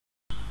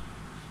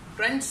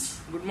Friends,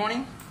 good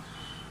morning.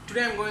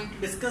 Today I am going to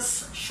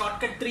discuss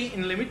shortcut 3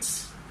 in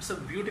limits. It's a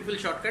beautiful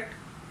shortcut.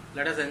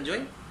 Let us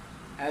enjoy.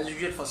 As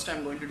usual, first I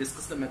am going to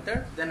discuss the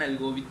method, then I will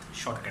go with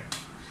shortcut.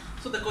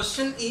 So the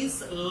question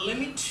is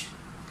limit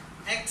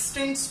x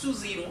tends to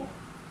 0,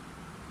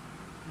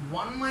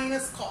 1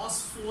 minus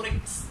cos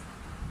 4x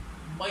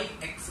by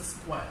x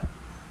square.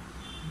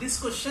 This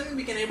question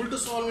we can able to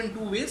solve in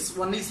two ways.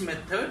 One is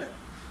method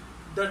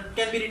that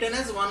can be written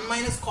as 1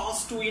 minus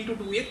cos 2 into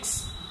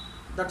 2x.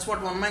 That's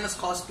what 1 minus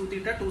cos 2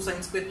 theta 2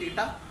 sin square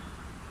theta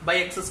by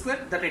x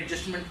square, that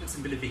adjustment and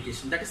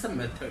simplification. That is the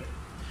method.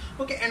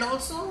 Okay, and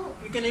also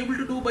we can able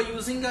to do by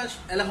using a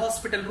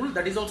L'Hospital rule.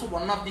 That is also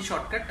one of the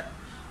shortcut.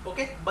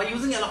 Okay, by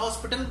using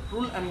L'Hospital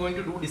rule I am going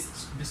to do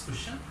this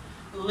question.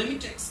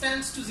 Limit x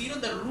tends to 0.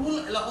 The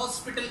rule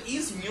L'Hospital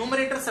is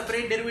numerator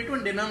separate derivative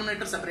and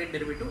denominator separate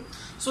derivative.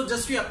 So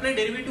just we apply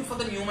derivative for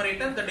the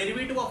numerator. The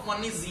derivative of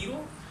 1 is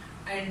 0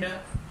 and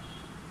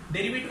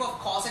derivative of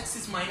cos x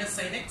is minus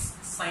sin x,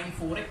 sin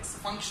 4x,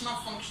 function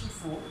of function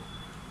 4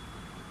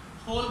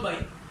 whole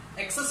by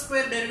x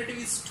square derivative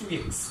is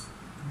 2x,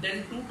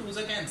 then 2 2's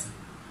are cancelled.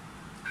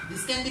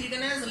 This can be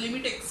written as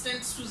limit x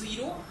tends to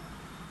 0,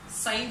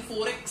 sin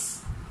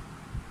 4x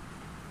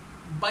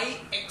by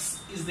x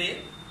is there,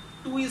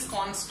 2 is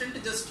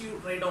constant, just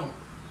you write down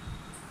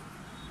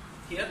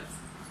here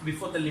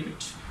before the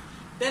limit.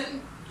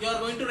 Then you are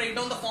going to write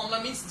down the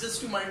formula, means just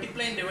to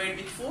multiply and divide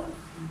with 4.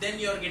 Then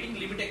you are getting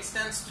limit x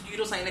tends to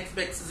 0, sin x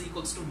by x is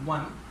equals to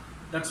 1.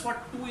 That's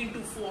what 2 into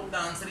 4, the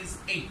answer is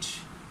 8.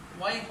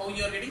 Why? How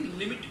you are getting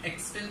limit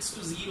x tends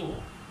to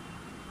 0,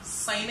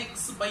 sin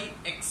x by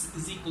x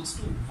is equals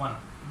to 1.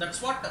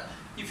 That's what,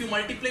 if you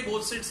multiply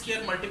both sides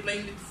here,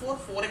 multiplying with 4,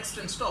 4x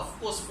tends to, of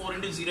course 4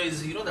 into 0 is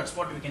 0. That's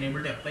what we can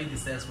able to apply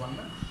this as 1.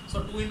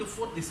 So 2 into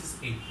 4, this is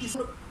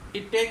 8.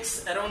 It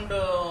takes around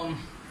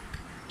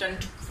 10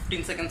 to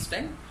 15 seconds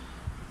time.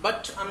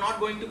 But I'm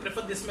not going to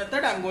prefer this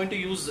method. I'm going to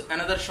use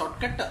another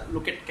shortcut.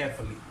 Look at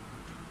carefully.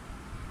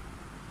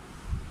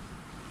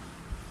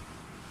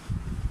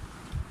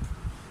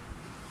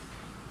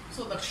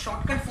 So the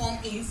shortcut form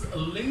is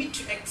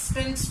limit x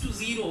tends to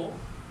 0,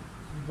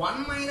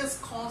 1 minus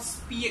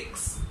cos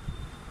px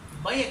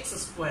by x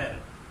square.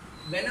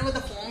 Whenever the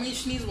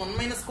formation is 1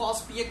 minus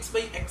cos px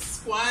by x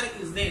square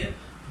is there,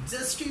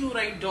 just you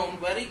write down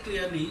very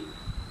clearly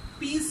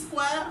p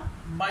square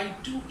by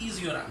 2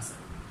 is your answer.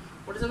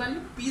 What is the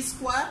value? P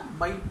square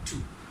by 2.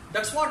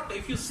 That's what,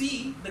 if you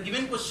see the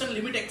given question,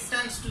 limit x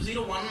tends to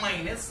 0, 1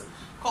 minus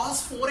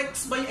cos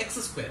 4x by x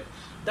square.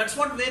 That's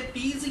what, where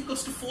p is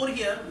equals to 4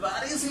 here,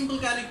 very simple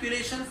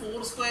calculation,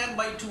 4 square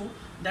by 2.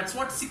 That's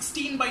what,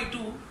 16 by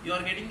 2, you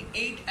are getting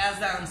 8 as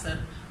the answer.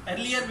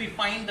 Earlier we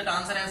find that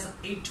answer as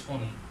 8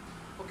 only.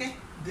 Okay,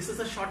 this is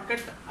a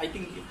shortcut. I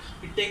think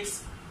it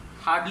takes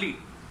hardly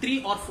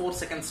 3 or 4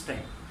 seconds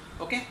time.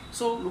 Okay,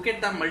 so look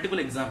at the multiple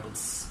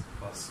examples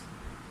first.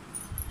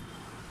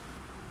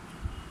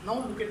 Now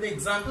look at the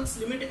examples.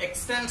 Limit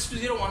x tends to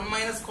 0, 1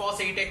 minus cos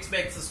 8x by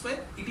x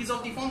square. It is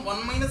of the form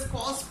 1 minus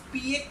cos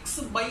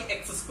px by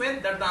x square.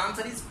 That the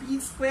answer is p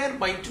square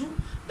by 2.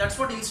 That's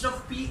what, instead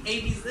of p,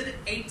 8 is there,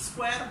 8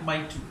 square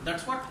by 2.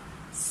 That's what,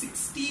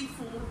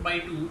 64 by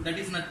 2. That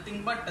is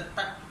nothing but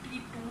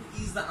 32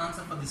 is the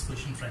answer for this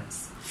question,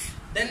 friends.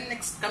 Then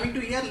next, coming to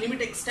here,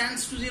 limit x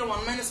tends to 0,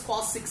 1 minus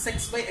cos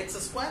 6x by x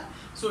square.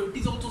 So it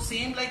is also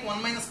same like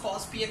 1 minus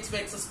cos px by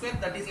x square.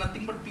 That is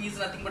nothing but p is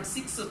nothing but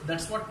 6. So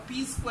that's what,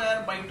 p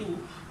square by 2.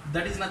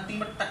 That is nothing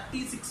but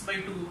 36 by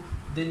 2.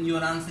 Then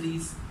your answer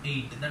is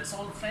 8. That's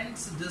all,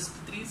 friends. Just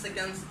 3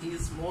 seconds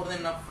is more than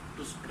enough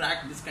to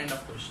crack this kind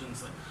of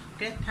questions.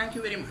 Okay, thank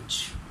you very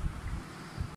much.